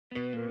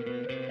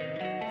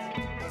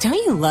Don't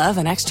you love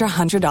an extra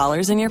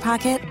 $100 in your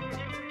pocket?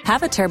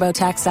 Have a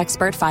TurboTax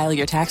expert file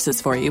your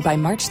taxes for you by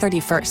March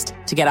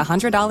 31st to get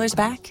 $100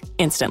 back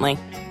instantly.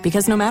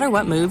 Because no matter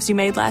what moves you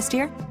made last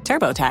year,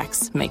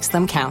 TurboTax makes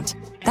them count.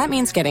 That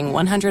means getting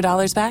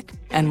 $100 back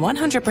and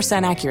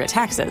 100% accurate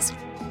taxes,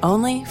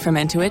 only from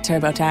Intuit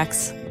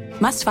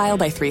TurboTax. Must file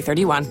by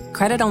 3/31.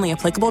 Credit only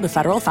applicable to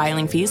federal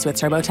filing fees with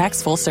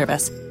TurboTax full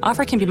service.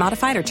 Offer can be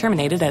modified or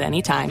terminated at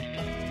any time.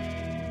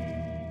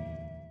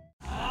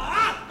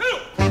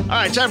 All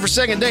right, time for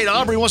second date.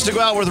 Aubrey wants to go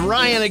out with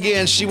Ryan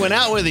again. She went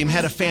out with him,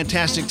 had a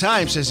fantastic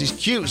time, says he's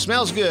cute,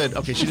 smells good.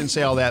 Okay, she didn't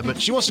say all that,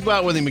 but she wants to go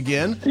out with him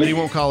again, but he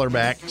won't call her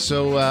back.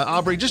 So,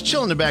 Aubrey, just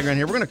chill in the background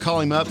here. We're going to call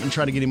him up and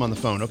try to get him on the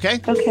phone,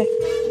 okay? Okay.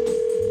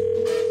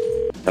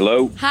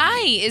 Hello? Hi,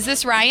 is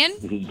this Ryan?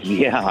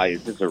 Yeah,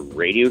 is this a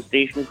radio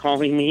station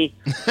calling me?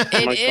 It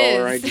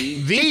caller is.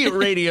 ID? The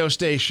radio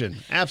station,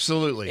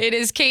 absolutely. It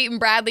is Cait and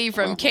Bradley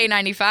from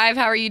K95.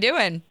 How are you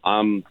doing?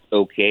 I'm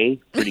okay.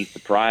 Pretty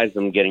surprised.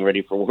 I'm getting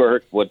ready for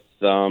work. What's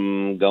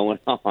going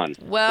on?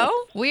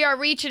 Well, we are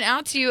reaching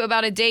out to you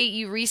about a date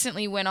you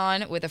recently went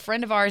on with a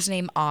friend of ours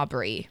named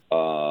Aubrey.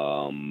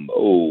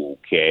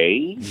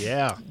 Okay.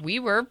 Yeah. We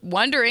were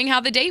wondering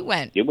how the date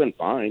went. It went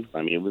fine.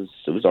 I mean, it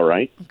was all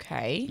right.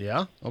 Okay.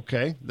 Yeah,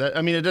 okay. It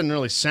didn't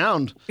really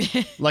sound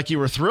like you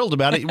were thrilled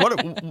about it.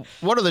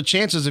 What are the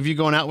chances of you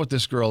going out with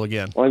this girl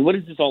again? Like, what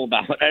is this all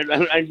about?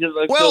 I just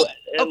like, Well,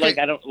 so, okay. like,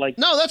 I don't like.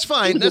 No, that's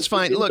fine. That's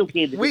fine. It's Look,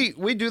 okay.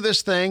 we do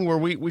this thing where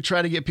we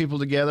try to get people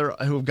together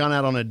who have gone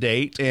out on a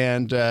date,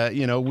 and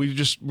we're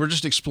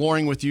just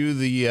exploring with you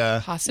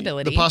the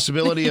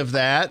possibility of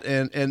that,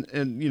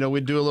 and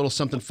we'd do a little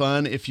something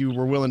fun if you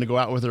were willing to go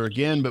out with her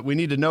again. But we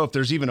need to know if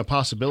there's even a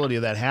possibility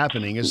of that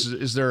happening.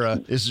 Is there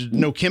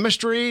no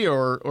chemistry,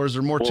 or is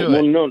there more to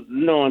it? Well,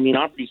 no. I mean,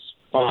 Aubrey's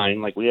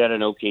fine. Like, we had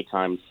an okay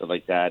time, stuff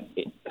like that.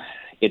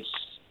 It's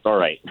all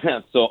right.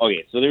 So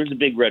there's a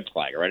big red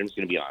flag, all right? I'm just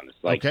going to be honest.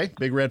 Like, okay,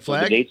 big red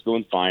flag. So the date's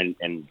going fine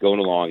and going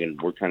along, and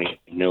we're trying to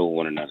know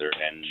one another.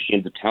 And she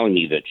ends up telling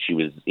me that she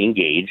was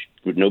engaged.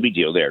 No big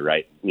deal there,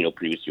 right?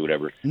 Previously,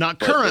 whatever. Not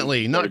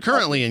currently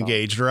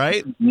engaged,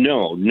 right?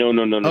 No.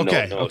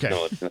 Okay. No,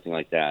 it's nothing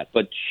like that.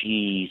 But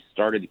she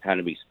started to kind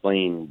of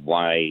explain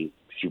why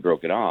she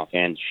broke it off.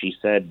 And she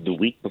said the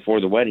week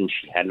before the wedding,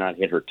 she had not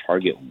hit her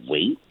target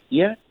weight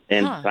yet.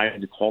 And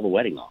decided to call the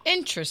wedding off.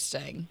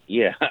 Interesting.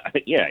 Yeah,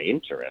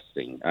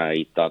 interesting.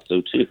 I thought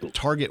so too.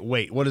 Target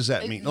weight. What does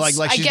that mean? Like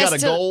she's guess got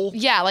a goal?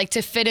 Yeah, like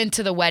to fit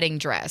into the wedding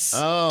dress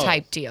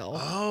type deal.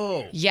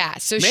 Oh. Yeah,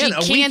 so Man,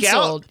 she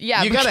canceled.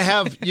 Yeah, you gotta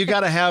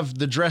have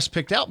the dress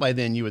picked out by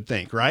then, you would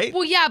think, right?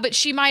 Well, yeah, but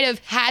she might have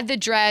had the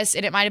dress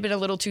and it might have been a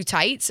little too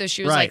tight, so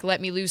she was like,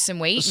 "Let me lose some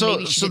weight." So,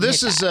 maybe she didn't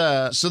hit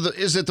that.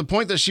 is it the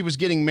point that she was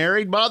getting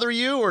married bother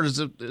you, or is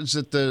it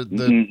the?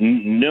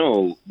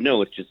 No,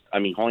 it's just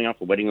calling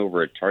off a wedding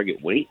over a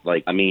target weight,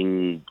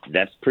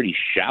 that's pretty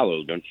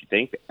shallow, don't you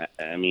think?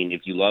 I mean,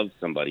 if you love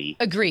somebody,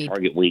 agreed.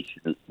 Target weight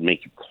shouldn't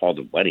make you call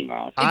the wedding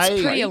off.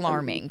 It's pretty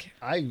alarming.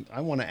 I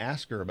want to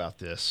ask her about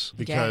this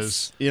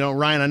because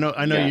Ryan,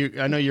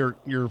 I know you're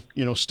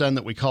stunned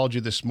that we called you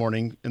this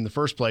morning in the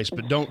first place,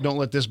 but don't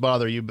let this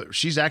bother you. But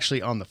she's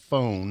actually on the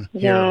phone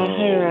here. Yeah,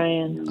 hey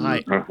Ryan.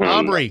 Hi,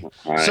 Aubrey.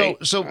 Hi.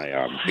 So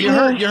Hi, you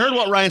heard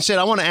what Ryan said.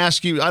 I want to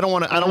ask you. I don't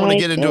want to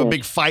get into a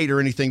big fight or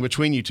anything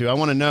between you two. I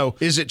want to know: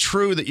 is it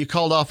true that you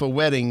called off a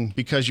wedding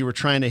because you were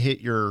trying to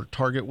hit your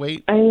target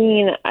weight? I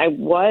mean, I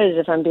was,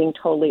 if I'm being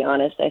totally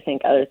honest. I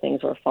think other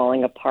things were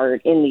falling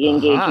apart in the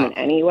engagement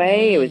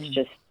anyway. It was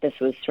just, this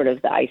was sort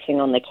of the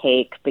icing on the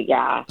cake, but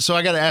yeah. So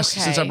I got to ask,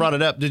 since I brought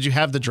it up, did you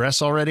have the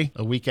dress already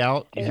a week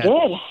out? I did.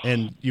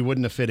 And you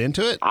wouldn't have fit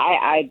into it?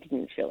 I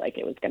didn't feel like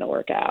it was going to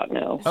work out,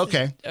 no.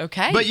 Okay.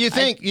 But you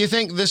think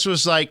this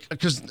was like,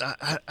 because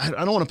I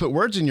don't want to put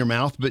words in your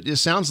mouth, but it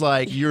sounds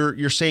like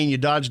you're saying you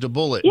dodged a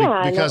bullet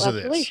because of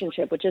this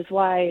relationship, which is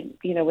why,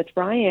 with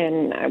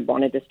Ryan, I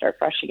wanted to start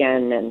fresh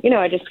again. And,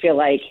 I just feel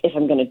like if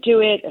I'm going to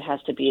do it, it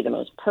has to be the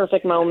most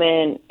perfect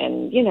moment.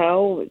 And,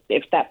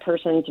 if that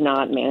person's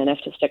not man enough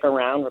to stick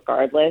around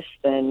regardless,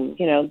 then,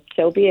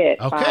 so be it.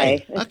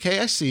 Okay. Bye. Okay,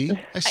 I see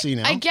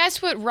now. I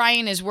guess what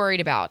Ryan is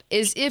worried about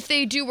is if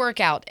they do work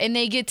out and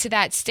they get to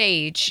that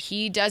stage,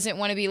 he doesn't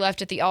want to be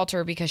left at the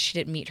altar because she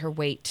didn't meet her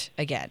weight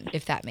again,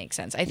 if that makes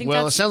sense. I think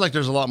it sounds like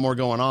there's a lot more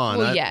going on.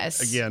 Well,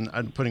 yes. Again,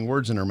 I'm putting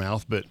words in her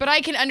mouth, but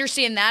I can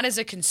understand that as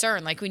a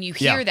concern. Like when you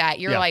hear that,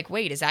 you're like,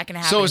 wait, is that going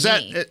to happen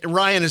to me? So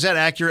Ryan, is that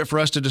accurate for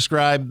us to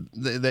describe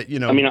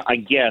that, I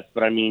guess,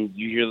 but you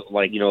hear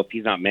if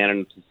he's not man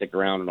enough to stick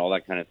around and all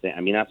that kind of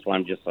thing. That's why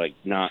I'm just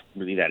not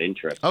really that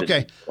interested.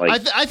 Okay.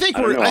 I think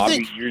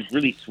you're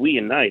really sweet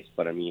and nice,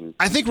 but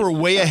I think we're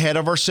way ahead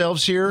of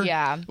ourselves here.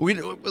 Yeah.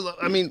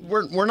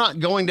 We're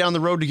not going down the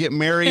road to get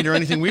married or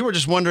anything. We were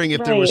just wondering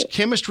if there was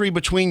chemistry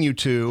between you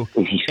two,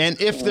 and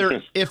if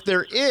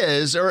there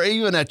is, or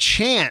even a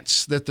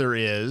chance that there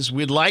is,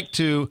 we'd like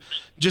to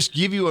just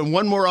give you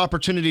one more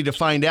opportunity to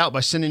find out by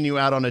sending you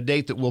out on a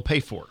date that we'll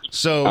pay for.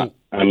 So.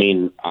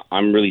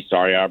 I'm really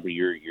sorry, Aubrey.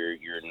 You're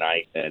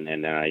night, and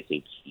then I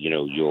think,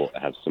 you'll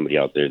have somebody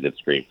out there that's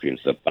great for you and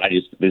stuff. But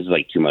this is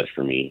like too much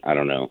for me. I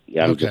don't know.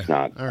 Yeah, I'm just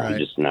not. All right. I'm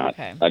just not.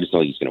 Okay. I just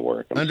don't think it's going to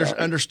work.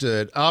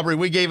 Understood. Aubrey,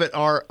 we gave it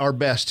our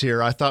best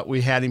here. I thought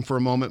we had him for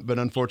a moment, but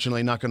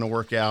unfortunately not going to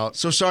work out.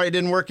 So sorry it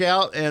didn't work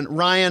out. And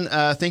Ryan,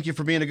 thank you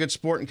for being a good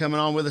sport and coming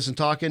on with us and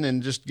talking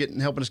and just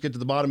helping us get to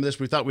the bottom of this.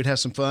 We thought we'd have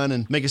some fun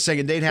and make a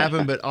second date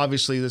happen, but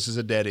obviously this is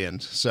a dead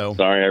end. So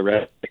sorry I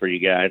read for you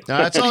guys.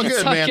 It's all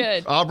good, man.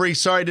 Good. Aubrey,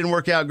 sorry it didn't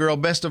work out, girl.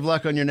 Best of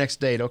luck on your next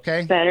date,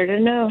 okay? Better to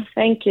know.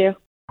 Thank you.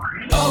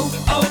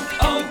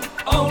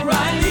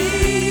 O'Reilly.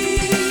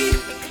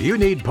 You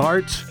need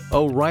parts?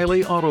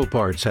 O'Reilly Auto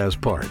Parts has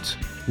parts.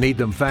 Need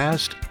them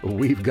fast?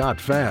 We've got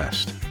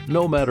fast.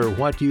 No matter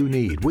what you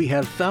need, we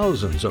have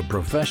thousands of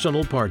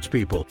professional parts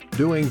people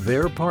doing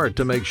their part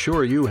to make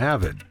sure you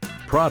have it.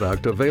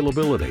 Product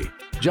availability.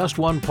 Just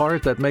one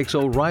part that makes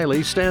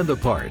O'Reilly stand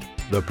apart.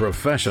 The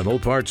professional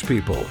parts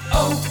people.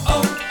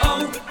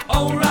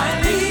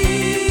 O'Reilly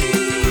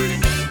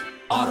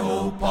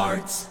Auto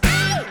Parts.